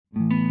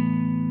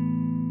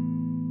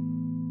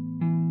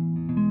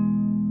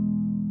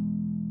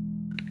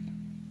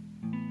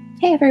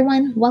Hey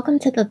everyone, welcome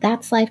to the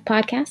That's Life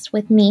podcast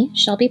with me,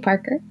 Shelby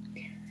Parker.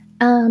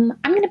 I'm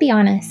going to be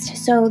honest.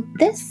 So,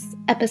 this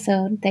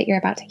episode that you're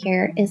about to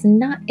hear is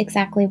not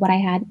exactly what I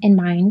had in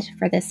mind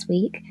for this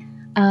week.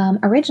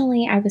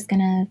 Originally, I was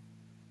going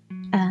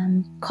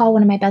to call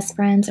one of my best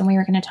friends and we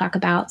were going to talk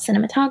about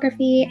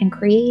cinematography and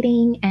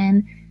creating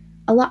and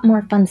a lot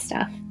more fun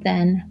stuff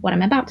than what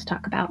I'm about to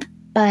talk about.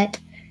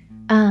 But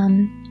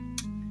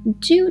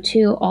due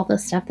to all the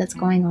stuff that's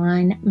going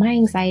on, my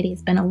anxiety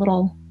has been a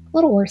little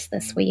worse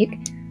this week,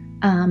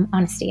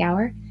 honesty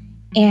hour.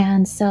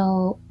 And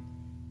so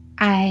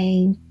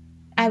I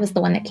was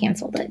the one that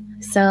canceled it.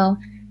 So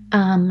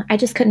I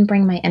just couldn't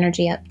bring my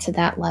energy up to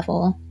that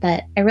level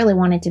that I really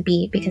wanted to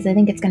be because I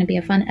think it's going to be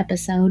a fun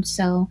episode.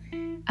 So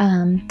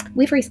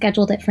we've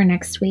rescheduled it for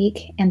next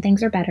week and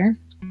things are better.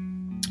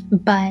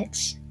 But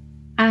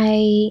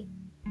I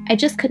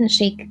just couldn't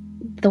shake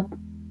the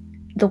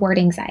word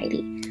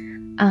anxiety.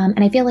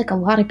 And I feel like a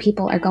lot of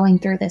people are going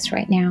through this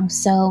right now.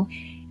 So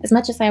as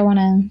much as I want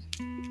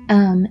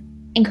to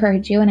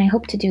encourage you, and I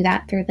hope to do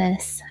that through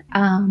this,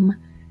 I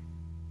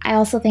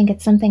also think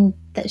it's something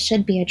that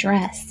should be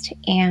addressed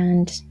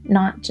and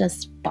not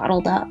just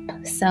bottled up.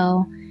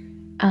 So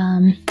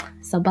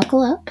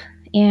buckle up,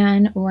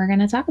 and we're going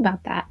to talk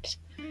about that.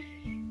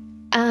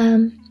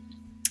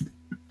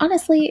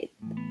 Honestly,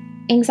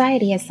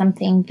 anxiety is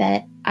something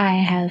that I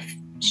have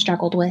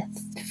struggled with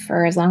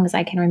for as long as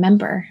I can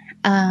remember.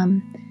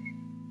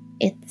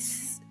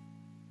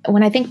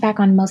 When I think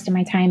back on most of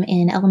my time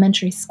in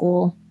elementary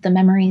school, the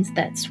memories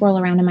that swirl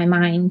around in my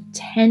mind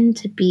tend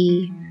to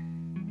be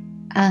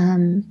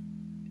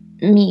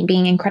me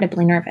being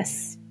incredibly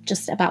nervous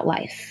just about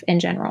life in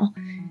general,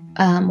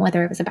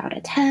 whether it was about a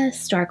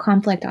test or a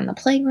conflict on the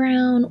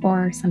playground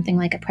or something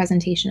like a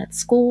presentation at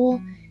school.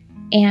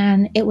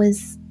 And it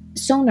was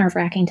so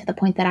nerve-wracking to the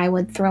point that I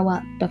would throw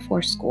up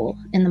before school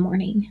in the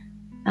morning.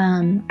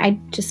 I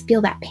just feel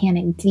that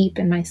panic deep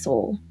in my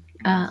soul.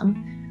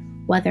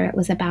 Whether it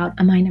was about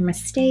a minor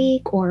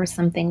mistake or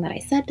something that I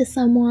said to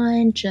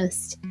someone,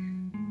 just,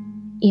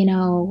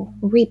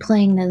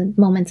 replaying the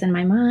moments in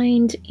my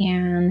mind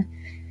and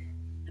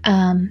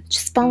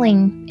just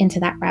falling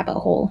into that rabbit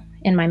hole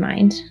in my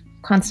mind,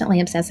 constantly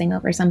obsessing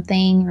over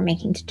something or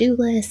making to-do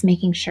lists,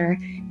 making sure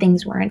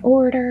things were in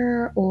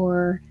order,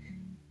 or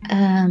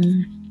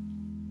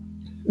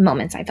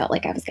moments I felt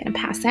like I was going to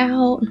pass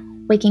out,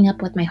 waking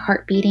up with my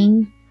heart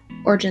beating,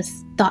 or just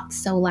thoughts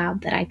so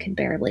loud that I could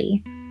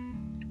barely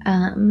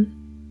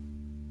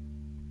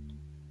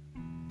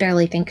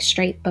think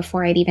straight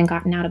before I'd even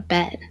gotten out of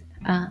bed.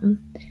 And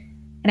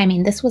I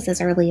mean, this was as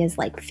early as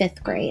like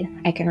 5th grade.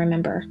 I can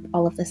remember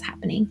all of this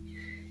happening.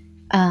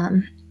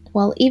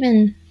 Well,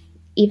 even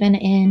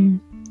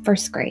in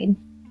 1st grade,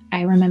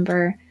 I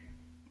remember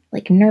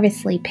like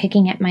nervously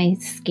picking at my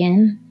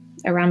skin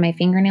around my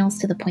fingernails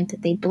to the point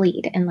that they'd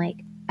bleed. And like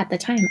at the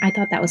time, I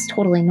thought that was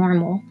totally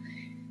normal.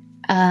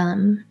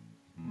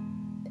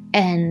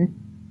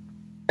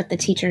 But the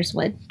teachers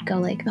would go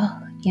like,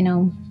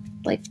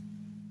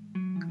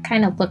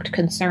 kind of looked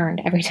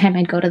concerned every time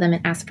I'd go to them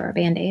and ask for a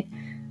Band-Aid.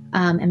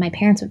 And my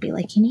parents would be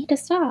like, you need to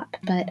stop.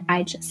 But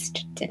I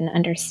just didn't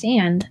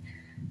understand.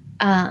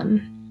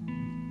 And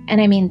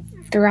I mean,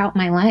 throughout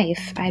my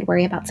life, I'd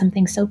worry about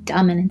something so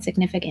dumb and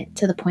insignificant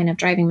to the point of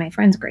driving my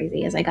friends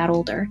crazy as I got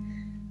older.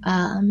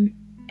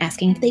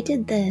 Asking if they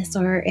did this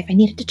or if I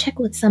needed to check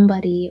with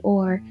somebody,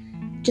 or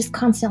just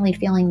constantly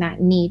feeling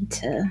that need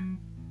to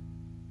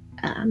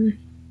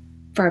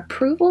for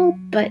approval,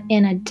 but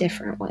in a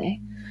different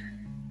way.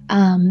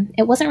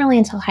 It wasn't really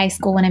until high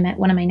school when I met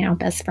one of my now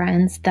best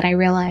friends that I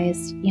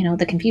realized,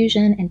 the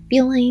confusion and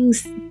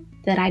feelings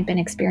that I'd been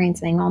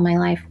experiencing all my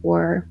life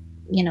were,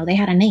 they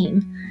had a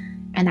name,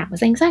 and that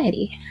was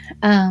anxiety.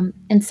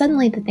 And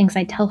suddenly the things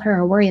I'd tell her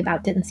or worry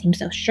about didn't seem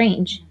so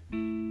strange.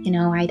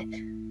 I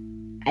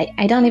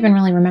don't even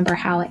really remember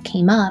how it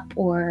came up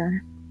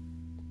or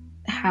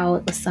how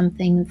it was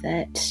something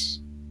that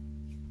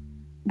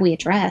we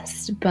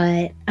addressed,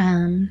 but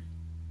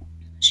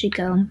she'd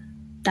go,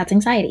 that's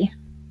anxiety.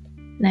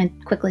 And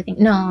I'd quickly think,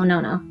 no,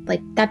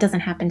 like that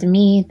doesn't happen to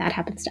me. That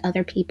happens to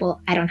other people.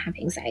 I don't have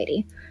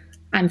anxiety.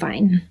 I'm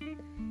fine.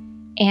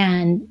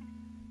 And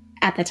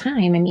at the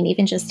time, I mean,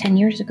 even just 10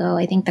 years ago,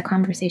 I think the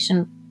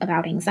conversation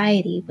about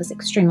anxiety was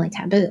extremely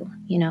taboo.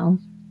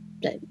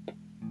 That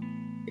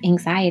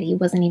anxiety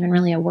wasn't even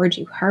really a word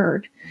you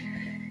heard.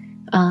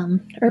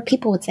 Or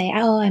people would say,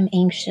 oh, I'm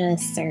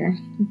anxious,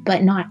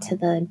 but not to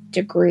the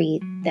degree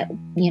that,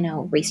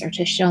 research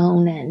has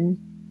shown and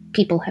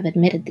people have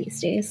admitted these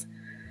days.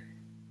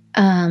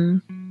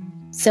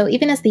 So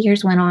even as the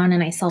years went on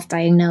and I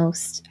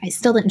self-diagnosed, I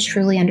still didn't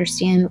truly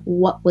understand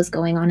what was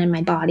going on in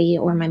my body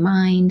or my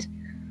mind.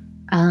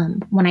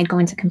 When I'd go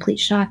into complete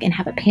shock and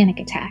have a panic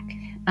attack,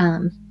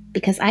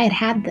 because I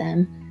had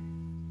them,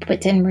 but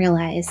didn't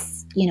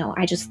realize,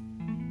 I just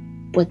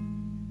would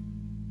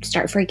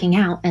start freaking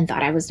out and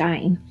thought I was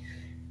dying.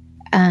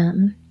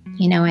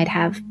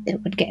 It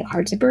would get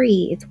hard to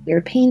breathe,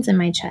 weird pains in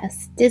my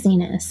chest,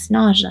 dizziness,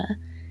 nausea.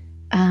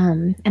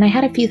 And I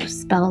had a few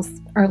spells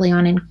early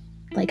on in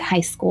like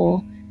high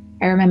school.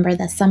 I remember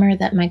the summer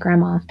that my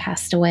grandma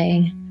passed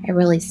away, I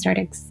really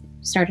started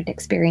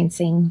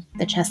experiencing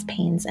the chest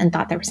pains and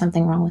thought there was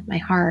something wrong with my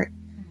heart.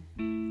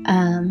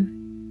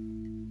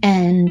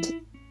 And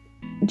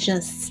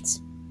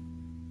just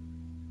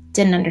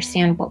didn't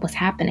understand what was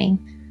happening.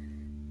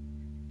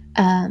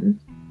 And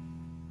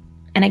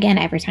again,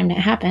 every time that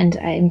happened,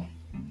 I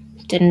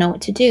didn't know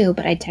what to do,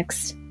 but I'd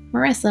text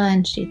Marissa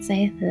and she'd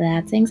say,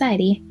 "That's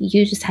anxiety.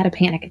 You just had a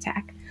panic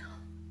attack."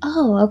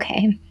 Oh,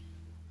 okay.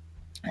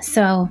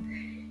 So,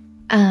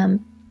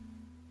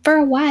 for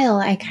a while,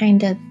 I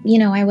kind of,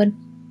 I would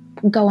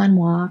go on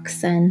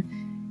walks and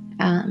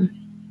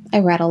I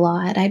read a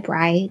lot. I'd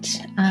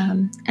write.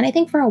 And I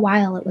think for a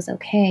while it was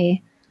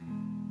okay.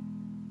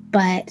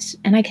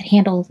 And I could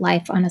handle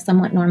life on a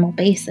somewhat normal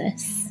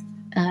basis.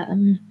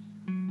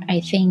 I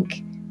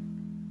think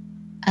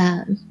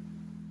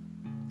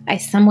I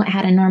somewhat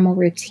had a normal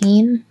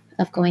routine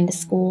of going to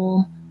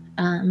school,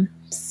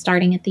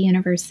 starting at the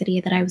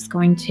university that I was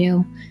going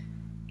to,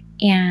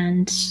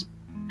 and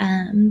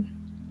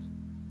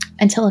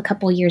until a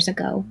couple years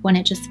ago when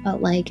it just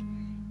felt like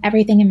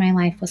everything in my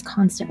life was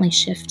constantly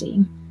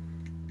shifting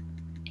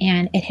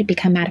and it had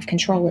become out of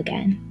control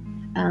again.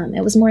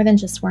 It was more than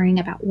just worrying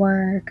about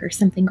work or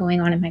something going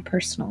on in my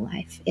personal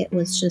life. It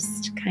was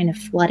just kind of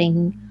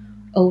flooding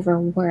over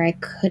where I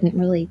couldn't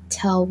really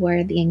tell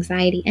where the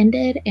anxiety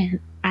ended and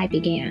I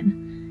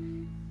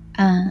began.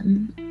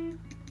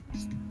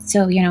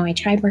 So, I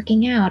tried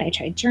working out, I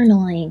tried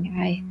journaling,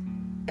 I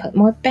put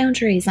more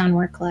boundaries on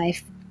work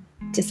life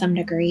to some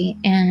degree,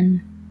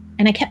 and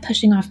I kept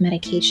pushing off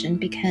medication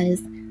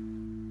because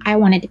I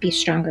wanted to be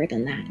stronger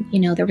than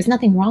that. There was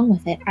nothing wrong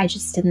with it. I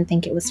just didn't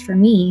think it was for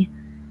me.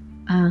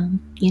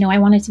 I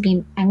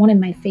wanted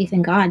my faith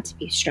in God to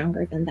be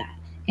stronger than that.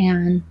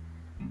 And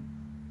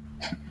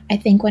I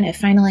think when it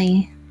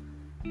finally,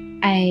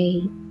 there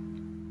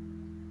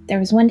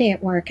was one day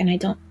at work and I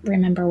don't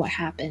remember what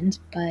happened,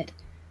 but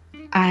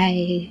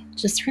I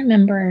just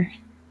remember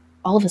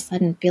all of a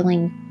sudden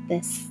feeling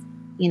this,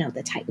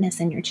 the tightness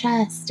in your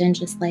chest and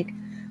just like,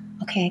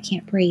 okay, I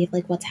can't breathe.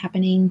 Like, what's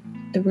happening?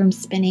 The room's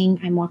spinning.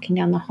 I'm walking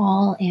down the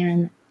hall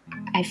and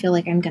I feel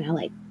like I'm going to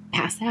like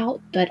pass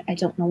out, but I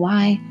don't know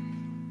why.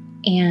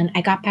 And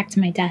I got back to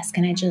my desk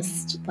and I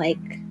just like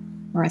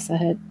Marissa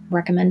had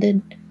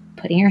recommended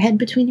putting your head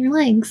between your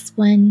legs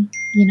when,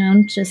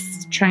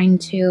 just trying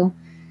to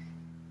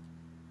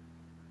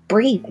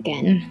breathe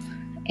again.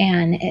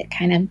 And it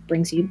kind of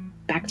brings you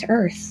back to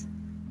earth.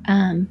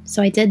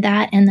 So I did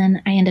that and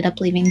then I ended up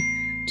leaving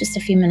just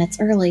a few minutes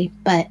early,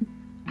 but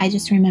I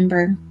just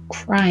remember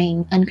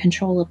crying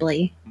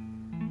uncontrollably,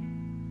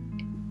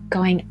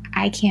 going,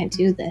 I can't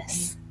do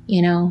this,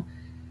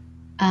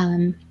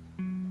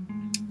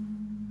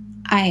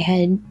 I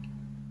had,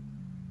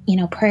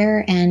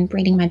 prayer and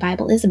reading my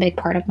Bible is a big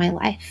part of my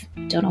life.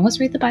 Don't always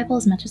read the Bible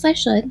as much as I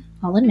should,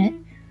 I'll admit,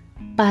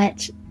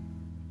 but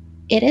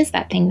it is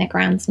that thing that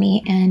grounds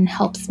me and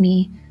helps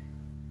me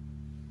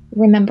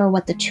remember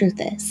what the truth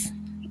is.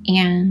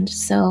 And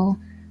so,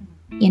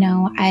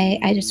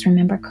 I just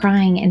remember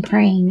crying and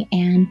praying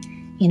and,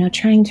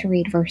 trying to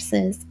read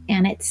verses,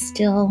 and it's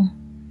still,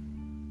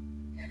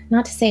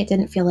 not to say it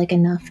didn't feel like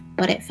enough,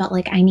 but it felt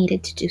like I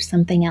needed to do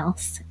something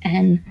else.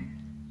 And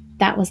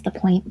that was the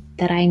point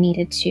that I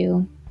needed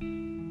to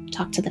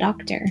talk to the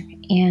doctor.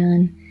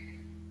 And,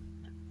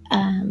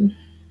 and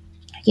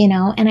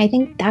I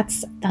think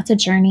that's a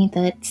journey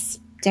that's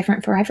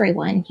different for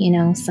everyone.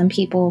 Some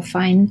people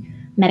find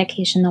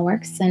medication that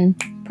works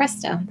and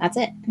presto, that's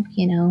it.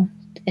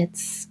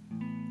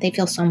 They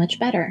feel so much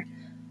better.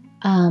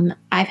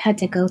 I've had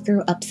to go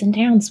through ups and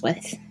downs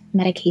with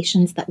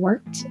medications that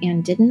worked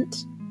and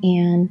didn't,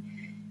 and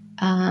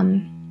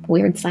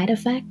weird side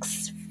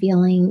effects,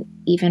 feeling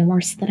even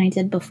worse than I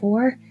did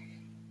before.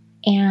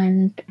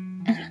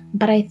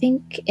 But I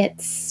think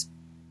it's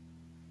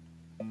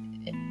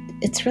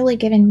really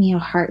given me a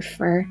heart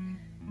for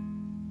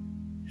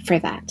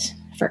that,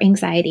 for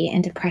anxiety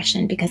and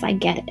depression, because I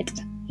get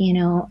it.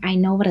 I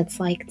know what it's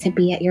like to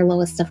be at your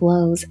lowest of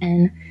lows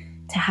and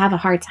to have a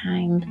hard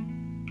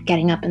time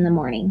getting up in the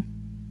morning.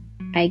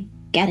 I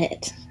get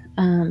it.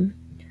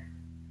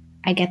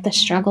 I get the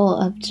struggle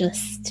of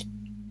just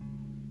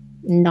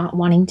not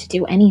wanting to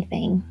do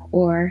anything,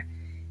 or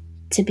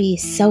to be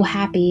so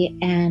happy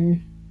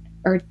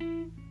or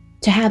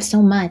to have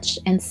so much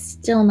and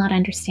still not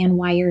understand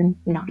why you're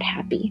not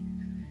happy.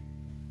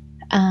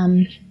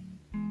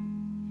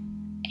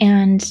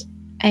 And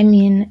I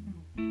mean,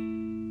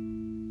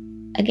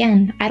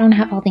 again, I don't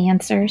have all the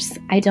answers.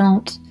 I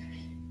don't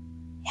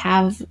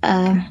have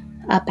a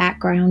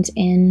background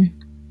in,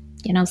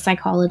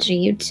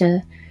 psychology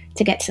to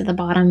get to the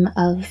bottom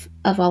of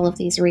all of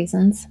these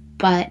reasons,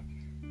 but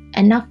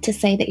enough to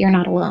say that you're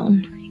not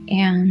alone.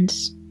 And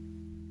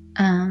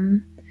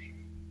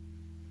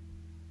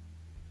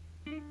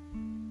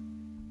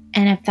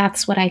if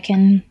that's what I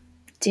can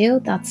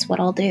do, that's what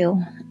I'll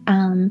do.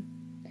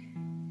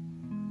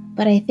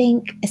 But I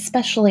think,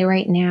 especially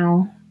right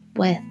now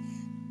with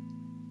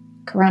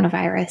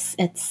coronavirus,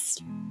 it's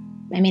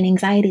I mean,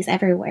 anxiety is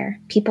everywhere.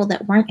 People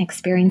that weren't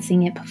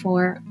experiencing it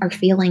before are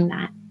feeling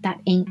that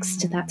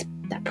angst,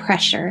 that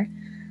pressure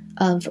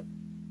of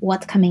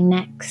what's coming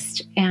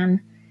next. And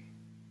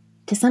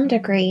to some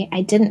degree,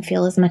 I didn't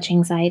feel as much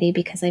anxiety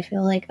because I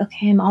feel like,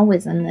 okay, I'm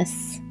always in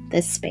this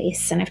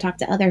space. And I've talked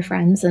to other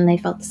friends and they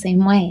felt the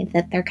same way,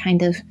 that they're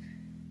kind of,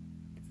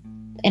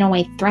 in a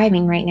way,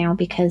 thriving right now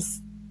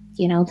because,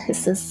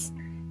 this is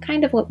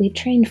kind of what we've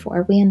trained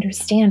for. We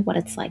understand what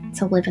it's like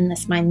to live in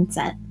this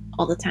mindset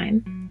all the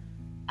time.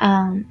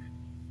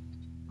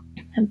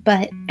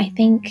 But I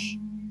think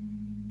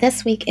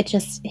this week it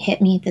just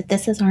hit me that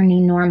this is our new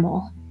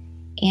normal.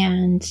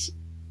 And,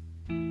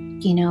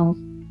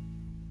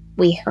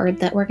 we heard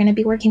that we're going to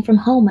be working from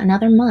home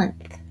another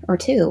month or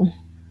two,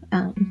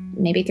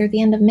 maybe through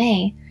the end of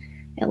May,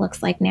 it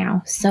looks like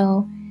now.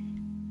 So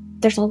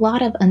there's a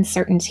lot of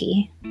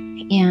uncertainty.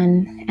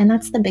 And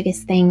that's the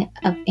biggest thing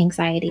of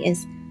anxiety,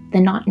 is the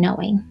not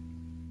knowing.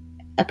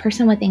 A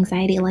person with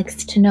anxiety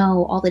likes to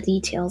know all the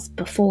details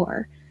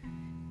before.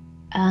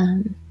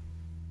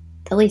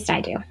 At least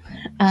I do.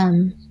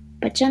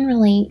 But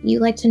generally, you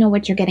like to know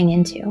what you're getting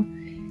into.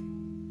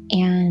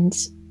 And,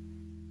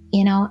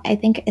 I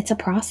think it's a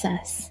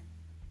process.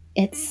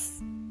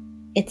 It's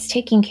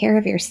taking care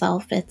of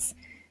yourself. It's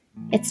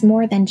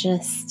more than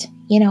just,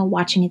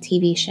 watching a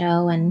TV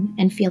show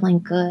and feeling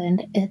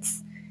good.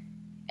 It's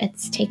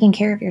taking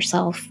care of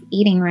yourself,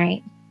 eating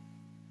right,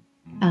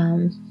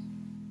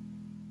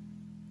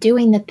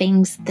 doing the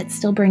things that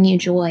still bring you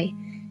joy,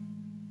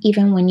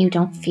 even when you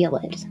don't feel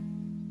it.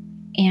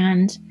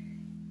 And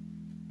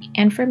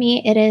for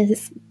me, it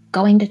is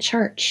going to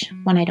church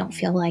when I don't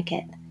feel like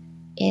it.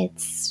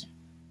 It's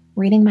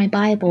reading my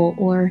Bible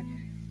or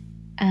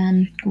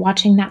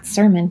watching that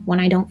sermon when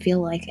I don't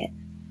feel like it.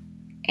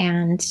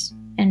 And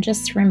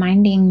just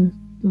reminding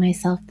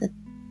myself that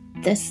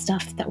this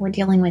stuff that we're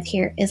dealing with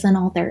here isn't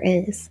all there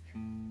is.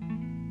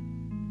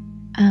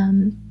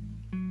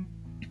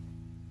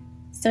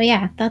 So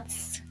yeah,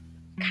 that's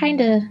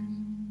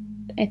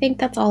I think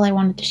that's all I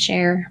wanted to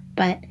share,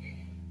 but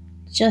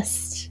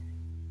just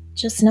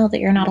know that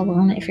you're not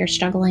alone if you're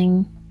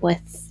struggling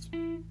with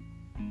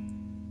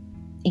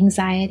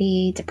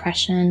anxiety,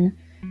 depression.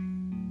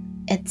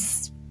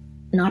 It's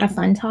not a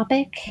fun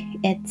topic.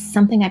 It's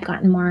something I've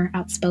gotten more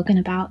outspoken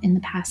about in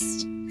the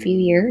past few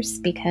years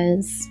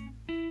because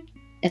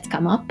it's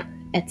come up.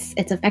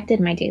 It's affected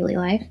my daily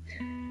life,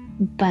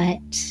 but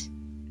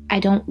I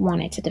don't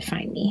want it to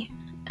define me,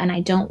 and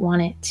I don't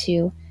want it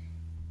to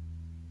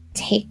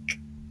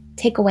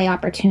take away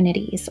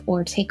opportunities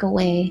or take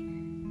away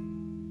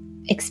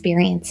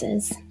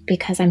experiences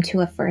because I'm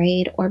too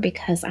afraid or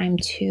because I'm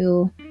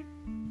too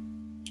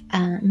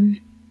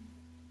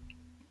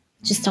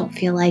just don't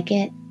feel like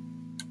it.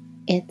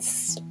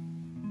 It's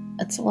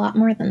a lot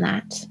more than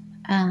that.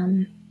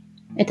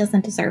 It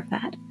doesn't deserve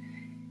that.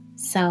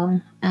 So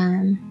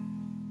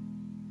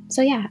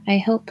yeah, I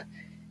hope,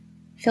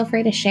 feel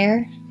free to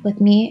share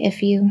with me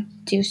if you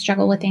do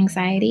struggle with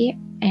anxiety,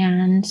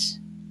 and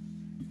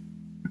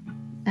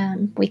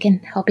we can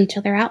help each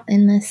other out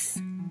in this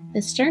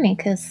journey,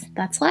 because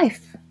that's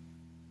life.